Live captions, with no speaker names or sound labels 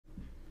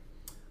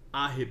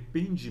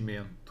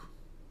arrependimento.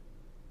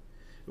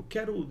 Eu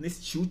quero,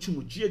 neste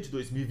último dia de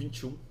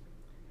 2021,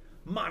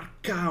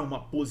 marcar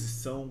uma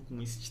posição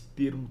com este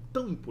termo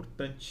tão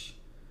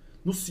importante,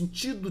 no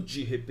sentido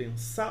de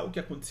repensar o que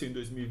aconteceu em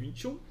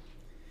 2021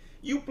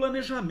 e o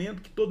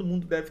planejamento que todo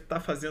mundo deve estar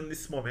fazendo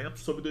nesse momento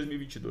sobre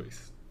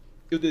 2022.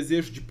 Eu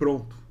desejo de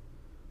pronto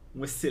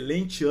um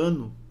excelente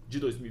ano de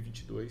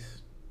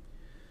 2022,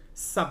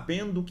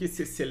 sabendo que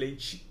esse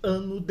excelente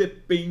ano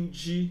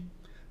depende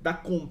da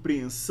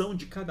compreensão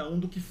de cada um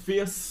do que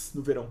fez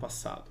no verão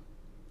passado.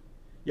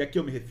 E aqui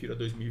eu me refiro a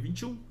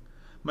 2021,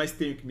 mas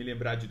tenho que me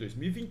lembrar de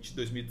 2020,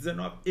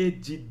 2019 e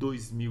de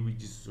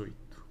 2018.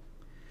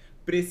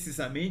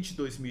 Precisamente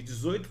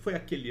 2018 foi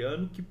aquele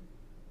ano que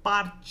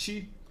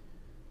parte,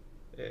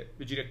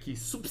 eu diria que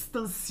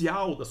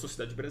substancial da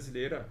sociedade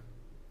brasileira,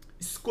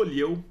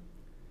 escolheu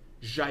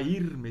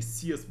Jair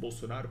Messias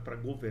Bolsonaro para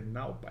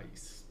governar o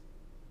país.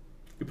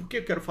 E por que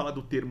eu quero falar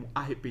do termo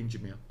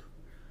arrependimento?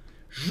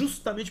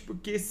 Justamente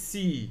porque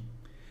se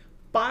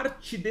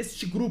parte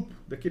deste grupo,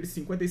 daqueles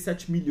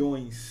 57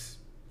 milhões,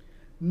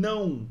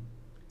 não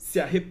se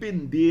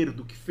arrepender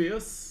do que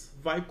fez,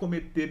 vai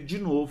cometer de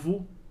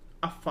novo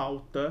a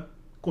falta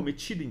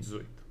cometida em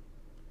 18.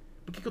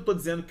 Por que eu estou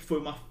dizendo que foi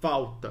uma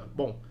falta?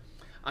 Bom,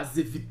 as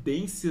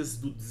evidências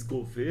do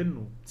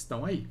desgoverno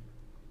estão aí.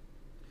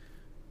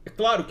 É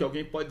claro que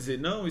alguém pode dizer,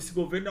 não, esse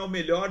governo é o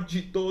melhor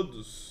de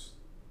todos.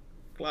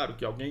 Claro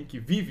que alguém que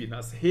vive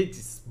nas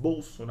redes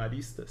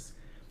bolsonaristas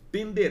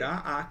tenderá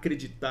a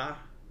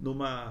acreditar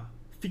numa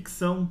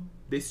ficção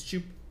desse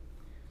tipo.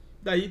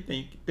 Daí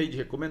tem de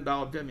recomendar,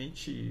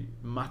 obviamente,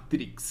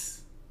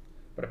 Matrix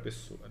para a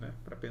pessoa, né?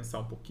 Para pensar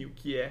um pouquinho o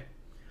que é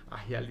a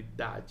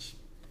realidade,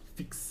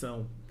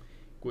 ficção,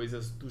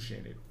 coisas do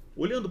gênero.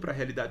 Olhando para a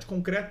realidade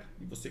concreta,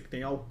 e você que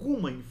tem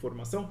alguma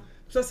informação,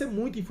 não precisa ser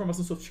muita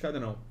informação sofisticada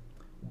não.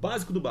 O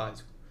básico do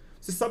básico.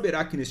 Você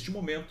saberá que neste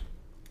momento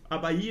a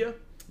Bahia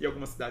e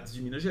algumas cidades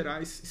de Minas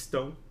Gerais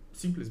estão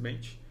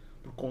simplesmente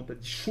por conta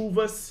de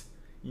chuvas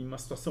em uma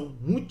situação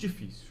muito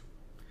difícil.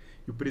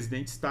 E o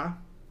presidente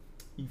está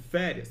em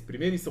férias,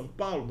 primeiro em São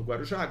Paulo, no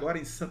Guarujá, agora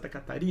em Santa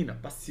Catarina,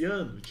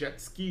 passeando, jet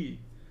ski.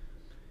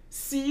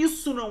 Se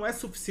isso não é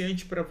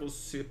suficiente para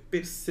você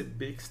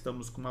perceber que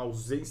estamos com uma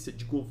ausência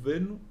de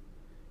governo,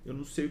 eu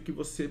não sei o que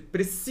você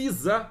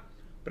precisa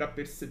para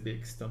perceber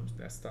que estamos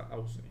nesta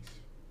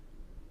ausência.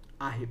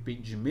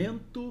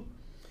 Arrependimento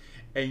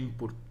é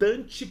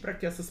importante para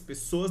que essas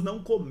pessoas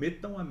não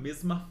cometam a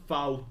mesma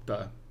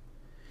falta.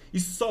 E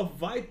só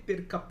vai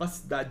ter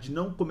capacidade de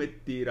não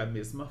cometer a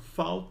mesma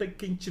falta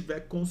quem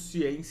tiver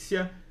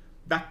consciência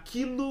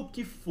daquilo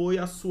que foi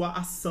a sua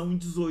ação em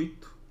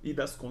 18 e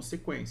das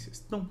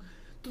consequências. Então,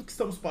 tudo que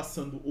estamos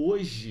passando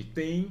hoje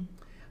tem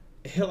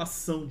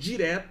relação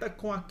direta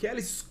com aquela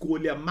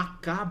escolha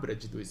macabra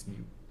de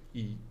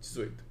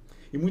 2018.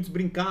 E muitos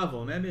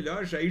brincavam, né?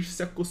 Melhor já ir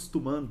se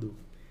acostumando.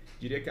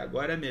 Diria que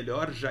agora é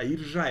melhor Jair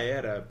já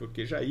era,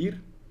 porque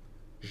Jair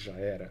já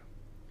era.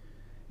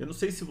 Eu não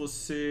sei se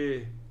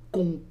você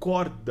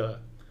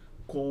concorda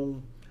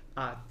com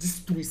a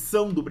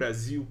destruição do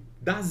Brasil,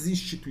 das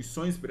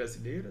instituições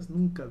brasileiras.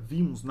 Nunca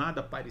vimos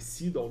nada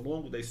parecido ao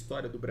longo da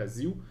história do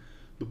Brasil,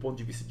 do ponto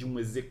de vista de um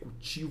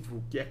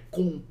executivo que é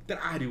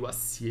contrário à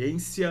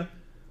ciência,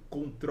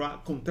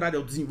 contrário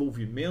ao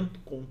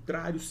desenvolvimento,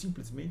 contrário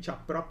simplesmente à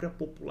própria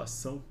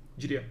população.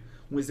 Diria,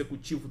 um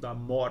executivo da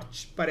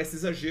morte. Parece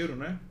exagero,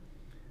 né?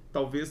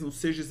 Talvez não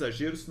seja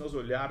exagero se nós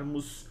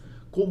olharmos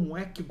como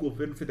é que o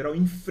governo federal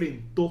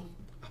enfrentou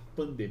a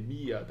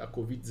pandemia da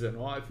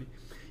Covid-19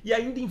 e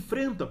ainda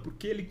enfrenta,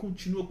 porque ele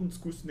continua com um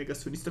discurso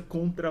negacionista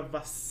contra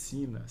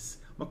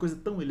vacinas. Uma coisa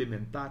tão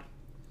elementar.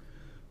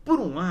 Por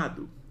um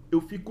lado,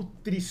 eu fico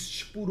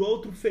triste, por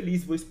outro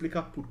feliz, vou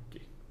explicar por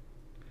quê.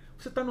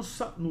 Você está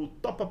no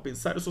Topa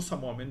Pensar, eu sou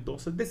Samuel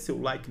Mendonça, dê seu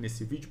like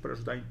nesse vídeo para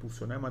ajudar a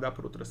impulsionar e mandar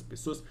para outras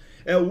pessoas.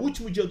 É o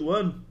último dia do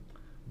ano,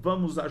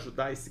 vamos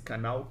ajudar esse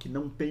canal que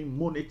não tem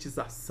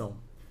monetização.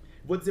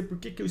 Vou dizer por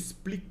que eu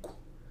explico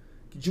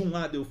que de um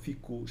lado eu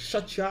fico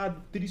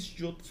chateado, triste,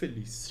 de outro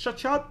feliz.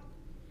 Chateado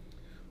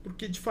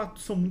porque de fato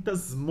são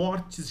muitas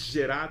mortes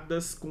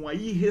geradas com a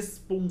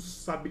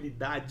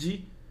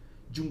irresponsabilidade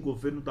de um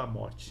governo da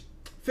morte.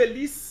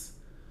 Feliz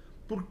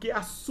porque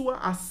a sua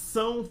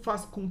ação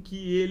faz com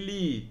que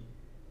ele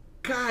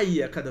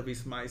caia cada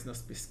vez mais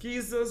nas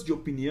pesquisas de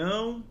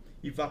opinião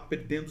e vá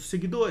perdendo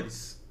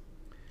seguidores.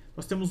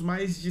 Nós temos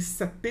mais de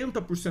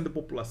 70% da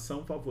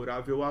população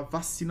favorável à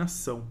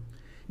vacinação.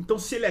 Então,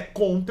 se ele é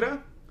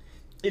contra,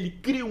 ele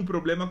cria um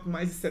problema com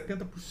mais de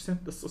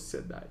 70% da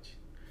sociedade.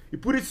 E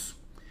por isso,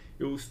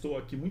 eu estou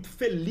aqui muito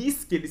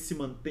feliz que ele se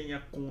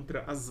mantenha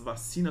contra as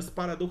vacinas,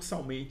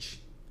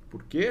 paradoxalmente.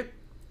 Por quê?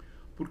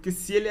 Porque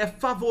se ele é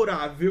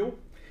favorável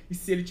e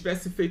se ele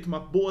tivesse feito uma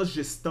boa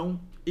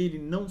gestão, ele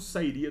não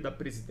sairia da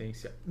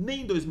presidência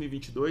nem em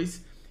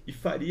 2022 e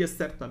faria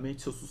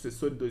certamente seu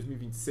sucessor em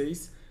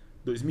 2026,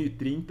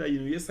 2030 e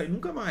não ia sair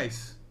nunca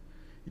mais.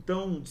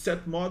 Então, de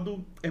certo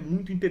modo, é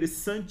muito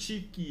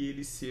interessante que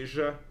ele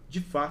seja,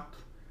 de fato,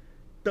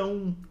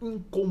 tão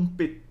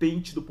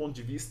incompetente do ponto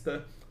de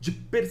vista de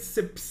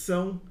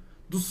percepção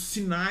dos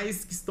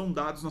sinais que estão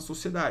dados na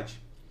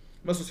sociedade.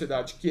 Uma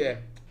sociedade que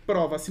é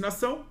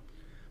pró-vacinação,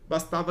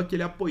 bastava que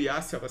ele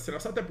apoiasse a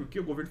vacinação, até porque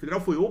o governo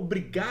federal foi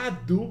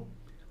obrigado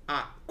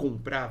a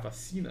comprar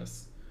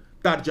vacinas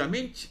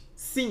tardiamente?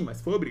 Sim,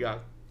 mas foi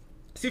obrigado.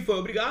 Se foi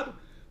obrigado,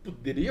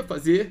 poderia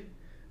fazer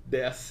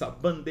dessa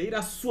bandeira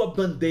a sua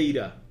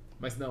bandeira.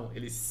 Mas não,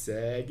 ele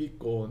segue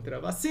contra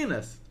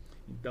vacinas.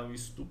 Então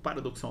isto,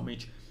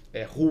 paradoxalmente,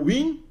 é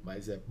ruim,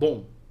 mas é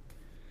bom.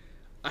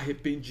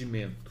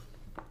 Arrependimento.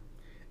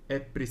 É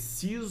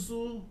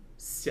preciso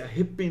se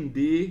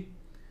arrepender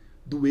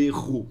do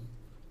erro.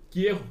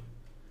 Que erro?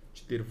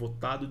 De ter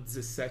votado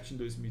 17 em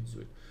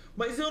 2018.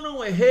 Mas eu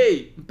não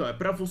errei. Então é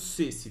para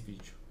você esse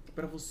vídeo.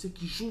 Para você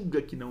que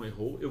julga que não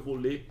errou, eu vou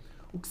ler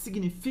o que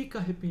significa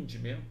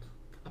arrependimento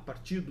a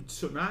partir do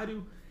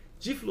dicionário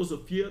de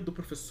filosofia do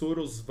professor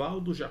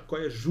Oswaldo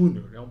Jacóia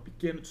Júnior. É um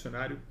pequeno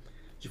dicionário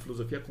de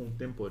filosofia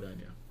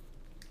contemporânea.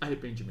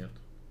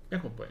 Arrependimento. Me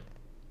acompanhe.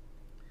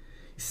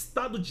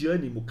 Estado de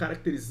ânimo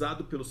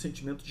caracterizado pelo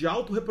sentimento de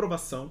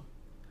autorreprovação,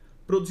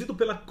 produzido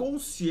pela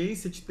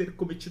consciência de ter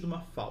cometido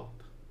uma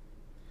falta.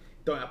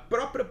 Então é a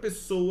própria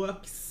pessoa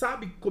que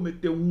sabe que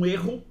cometeu um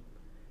erro,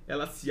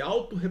 ela se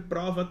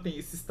autorreprova, tem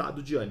esse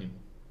estado de ânimo.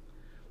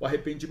 O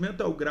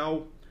arrependimento é o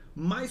grau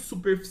mais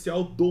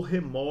superficial do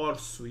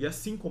remorso e,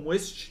 assim como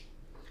este,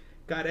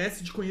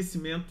 carece de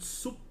conhecimento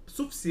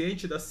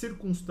suficiente das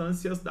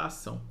circunstâncias da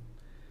ação.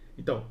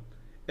 Então,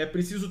 é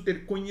preciso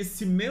ter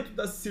conhecimento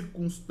das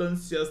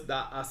circunstâncias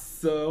da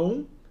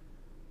ação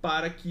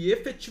para que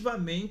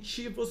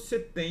efetivamente você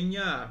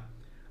tenha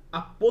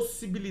a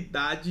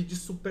possibilidade de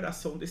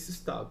superação desse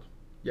estado.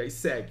 E aí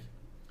segue.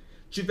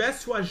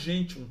 Tivesse o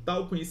agente um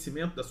tal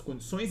conhecimento das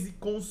condições e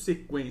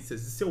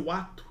consequências de seu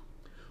ato,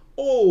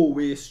 ou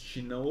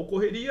este não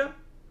ocorreria,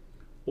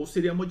 ou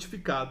seria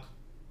modificado.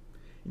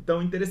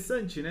 Então,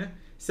 interessante, né?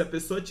 Se a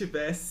pessoa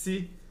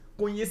tivesse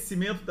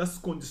conhecimento das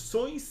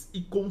condições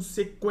e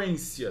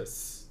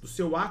consequências do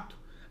seu ato,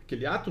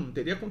 aquele ato não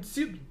teria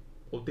acontecido,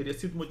 ou teria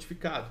sido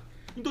modificado.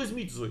 Em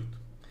 2018,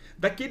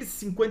 daqueles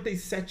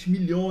 57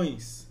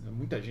 milhões,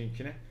 muita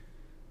gente, né?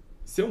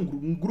 Esse é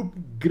um grupo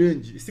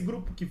grande. Esse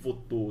grupo que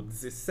votou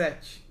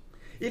 17,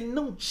 ele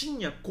não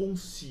tinha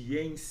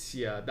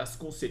consciência das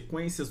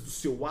consequências do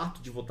seu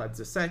ato de votar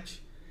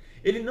 17?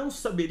 Ele não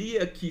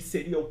saberia que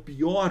seria o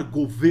pior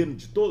governo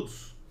de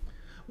todos?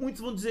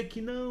 Muitos vão dizer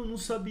que não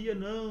sabia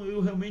não,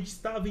 eu realmente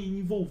estava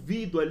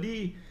envolvido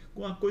ali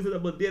com a coisa da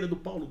bandeira do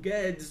Paulo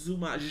Guedes,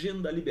 uma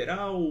agenda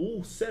liberal,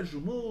 o Sérgio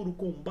Moro,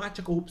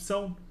 combate à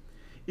corrupção.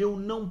 Eu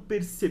não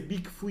percebi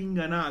que fui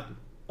enganado.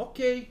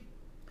 Ok.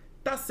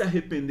 Tá se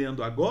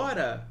arrependendo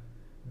agora?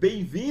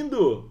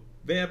 Bem-vindo!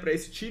 Venha para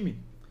esse time.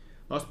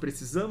 Nós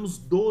precisamos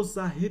dos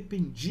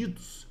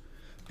arrependidos.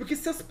 Porque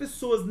se as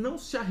pessoas não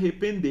se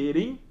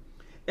arrependerem,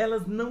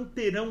 elas não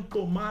terão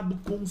tomado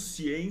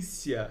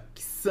consciência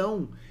que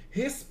são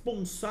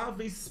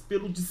responsáveis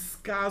pelo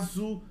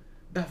descaso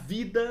da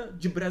vida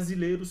de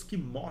brasileiros que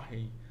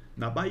morrem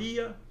na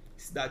Bahia,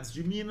 cidades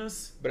de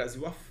Minas,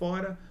 Brasil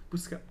afora,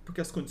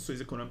 porque as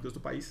condições econômicas do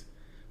país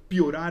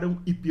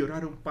pioraram e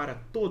pioraram para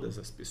todas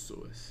as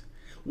pessoas.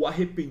 O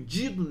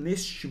arrependido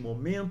neste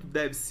momento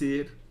deve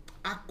ser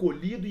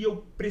acolhido e eu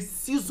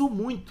preciso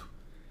muito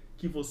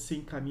que você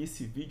encaminhe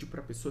esse vídeo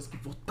para pessoas que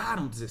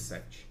votaram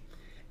 17.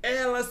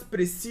 Elas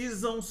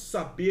precisam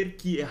saber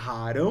que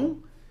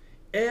erraram,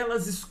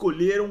 elas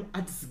escolheram a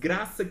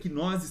desgraça que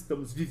nós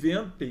estamos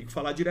vivendo, tenho que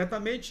falar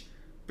diretamente,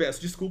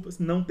 peço desculpas,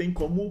 não tem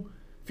como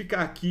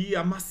ficar aqui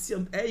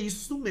amaciando, é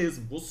isso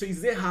mesmo,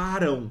 vocês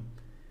erraram,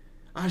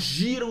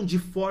 agiram de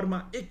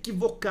forma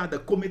equivocada,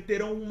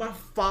 cometeram uma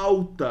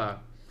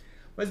falta,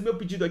 mas meu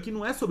pedido aqui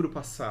não é sobre o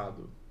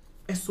passado,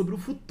 é sobre o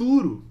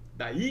futuro,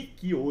 daí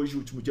que hoje,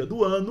 último dia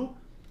do ano,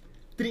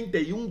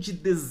 31 de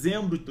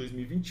dezembro de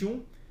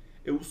 2021,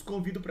 eu os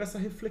convido para essa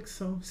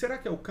reflexão. Será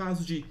que é o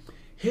caso de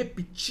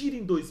repetir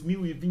em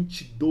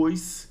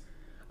 2022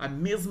 a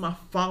mesma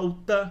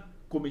falta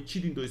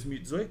cometida em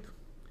 2018?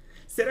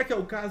 Será que é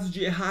o caso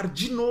de errar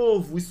de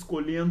novo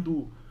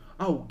escolhendo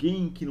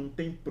alguém que não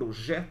tem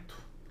projeto?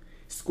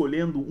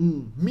 Escolhendo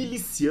um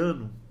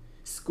miliciano?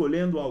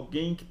 Escolhendo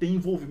alguém que tem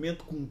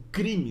envolvimento com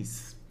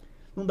crimes?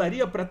 Não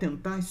daria para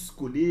tentar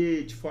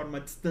escolher de forma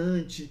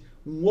distante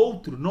um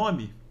outro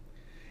nome?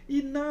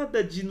 E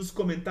nada de nos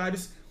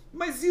comentários,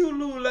 mas e o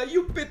Lula, e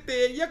o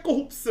PT, e a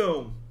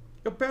corrupção?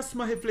 Eu peço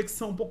uma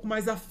reflexão um pouco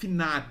mais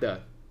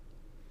afinada.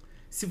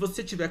 Se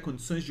você tiver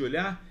condições de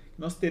olhar,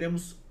 nós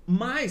teremos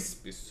mais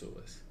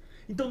pessoas.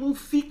 Então não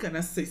fica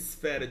nessa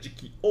esfera de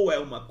que ou é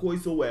uma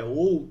coisa ou é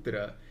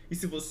outra. E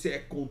se você é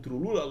contra o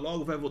Lula,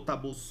 logo vai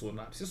votar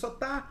Bolsonaro. Você só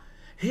está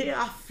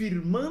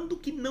reafirmando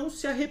que não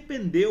se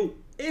arrependeu.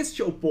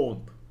 Este é o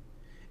ponto.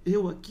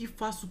 Eu aqui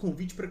faço o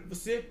convite para que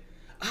você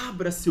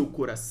abra seu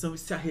coração e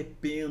se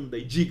arrependa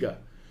e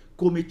diga: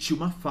 cometi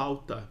uma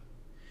falta.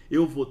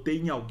 Eu votei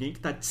em alguém que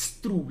está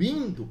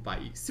destruindo o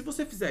país. Se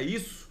você fizer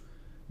isso,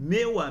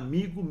 meu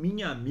amigo,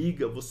 minha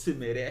amiga, você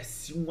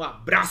merece um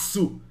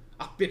abraço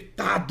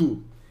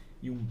apertado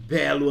e um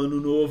belo ano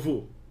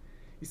novo.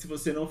 E se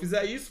você não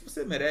fizer isso,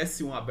 você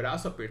merece um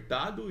abraço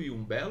apertado e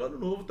um belo ano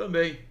novo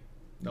também.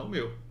 Não o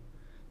meu.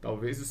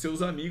 Talvez os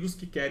seus amigos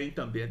que querem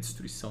também a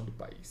destruição do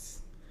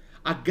país.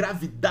 A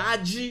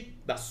gravidade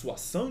da sua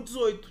ação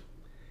 18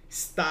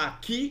 está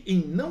aqui em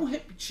não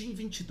repetir em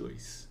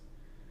 22.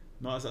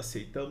 Nós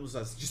aceitamos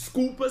as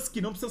desculpas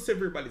que não precisam ser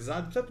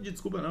verbalizadas, não precisa pedir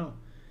desculpa não.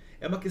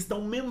 É uma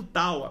questão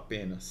mental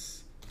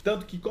apenas.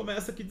 Tanto que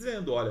começa aqui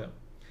dizendo, olha,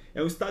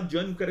 é um estado de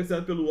ânimo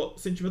caracterizado pelo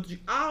sentimento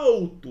de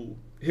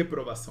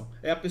auto-reprovação.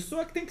 É a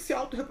pessoa que tem que se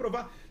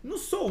auto-reprovar. Não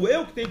sou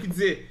eu que tenho que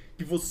dizer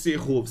que você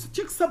errou. Você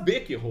tinha que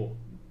saber que errou.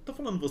 Não tô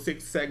falando você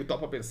que segue o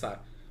Topa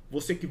Pensar.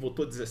 Você que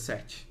votou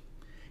 17.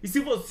 E se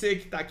você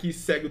que tá aqui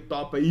segue o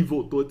Topa e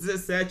votou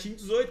 17 em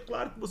 18,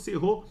 claro que você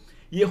errou.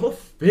 E errou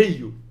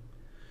feio.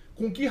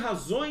 Com que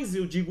razões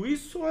eu digo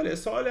isso? Olha, é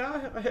só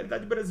olhar a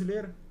realidade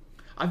brasileira.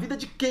 A vida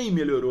de quem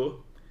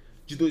melhorou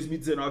de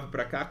 2019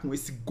 para cá com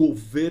esse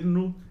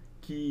governo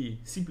que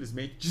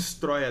simplesmente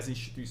destrói as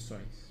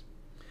instituições?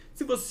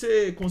 Se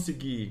você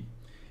conseguir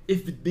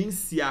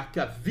evidenciar que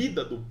a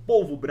vida do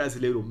povo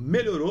brasileiro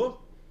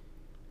melhorou,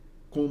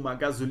 com uma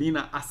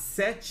gasolina a R$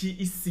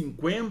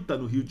 7,50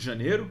 no Rio de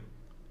Janeiro,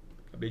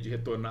 acabei de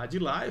retornar de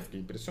lá e fiquei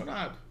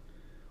impressionado.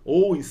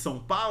 Ou em São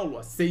Paulo,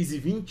 a R$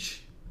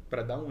 6,20,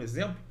 para dar um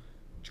exemplo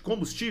de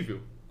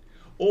combustível.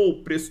 Ou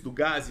o preço do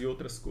gás e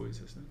outras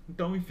coisas. Né?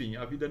 Então, enfim,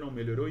 a vida não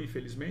melhorou,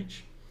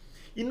 infelizmente.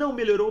 E não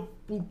melhorou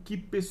porque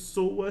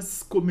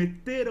pessoas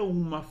cometeram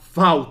uma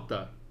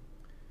falta.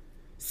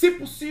 Se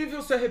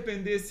possível, se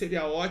arrepender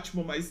seria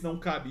ótimo, mas não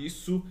cabe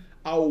isso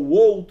ao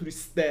outro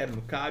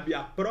externo. Cabe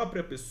à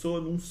própria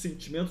pessoa num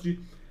sentimento de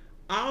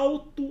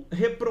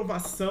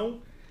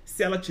auto-reprovação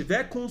se ela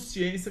tiver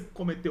consciência que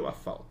cometeu a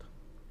falta.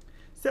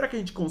 Será que a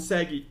gente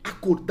consegue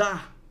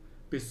acordar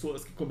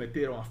pessoas que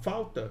cometeram a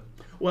falta?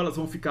 Ou elas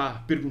vão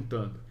ficar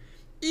perguntando,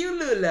 e o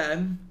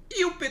Lula?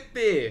 E o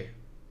PT?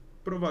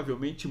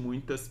 Provavelmente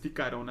muitas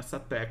ficarão nessa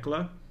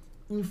tecla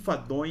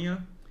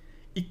enfadonha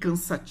e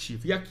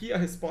cansativa. E aqui a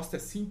resposta é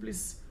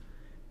simples.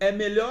 É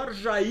melhor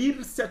já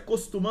ir se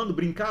acostumando.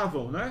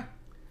 Brincavam, né?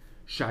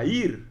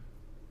 Jair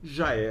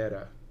já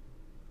era.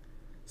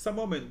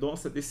 Samuel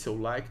Mendonça, dê seu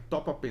like,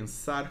 Topa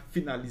Pensar,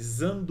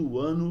 finalizando o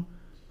ano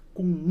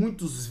com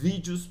muitos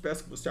vídeos.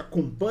 Peço que você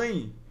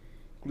acompanhe,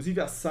 inclusive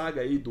a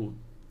saga aí do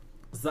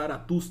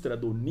Zaratustra,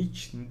 do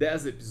Nietzsche, em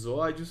 10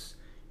 episódios.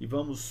 E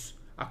vamos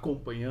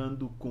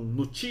acompanhando com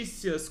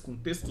notícias, com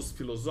textos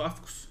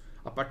filosóficos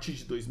a partir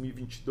de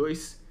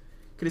 2022,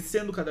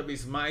 crescendo cada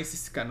vez mais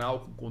esse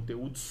canal com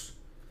conteúdos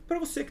para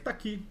você que está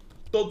aqui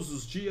todos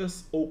os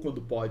dias ou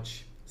quando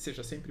pode.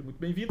 Seja sempre muito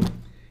bem-vindo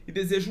e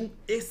desejo um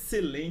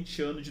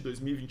excelente ano de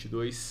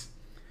 2022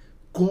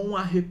 com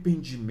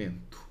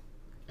arrependimento.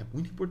 É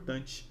muito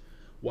importante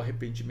o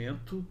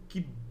arrependimento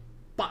que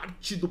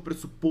parte do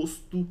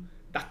pressuposto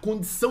da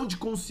condição de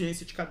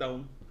consciência de cada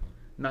um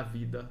na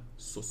vida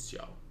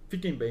social.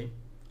 Fiquem bem,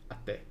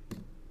 até!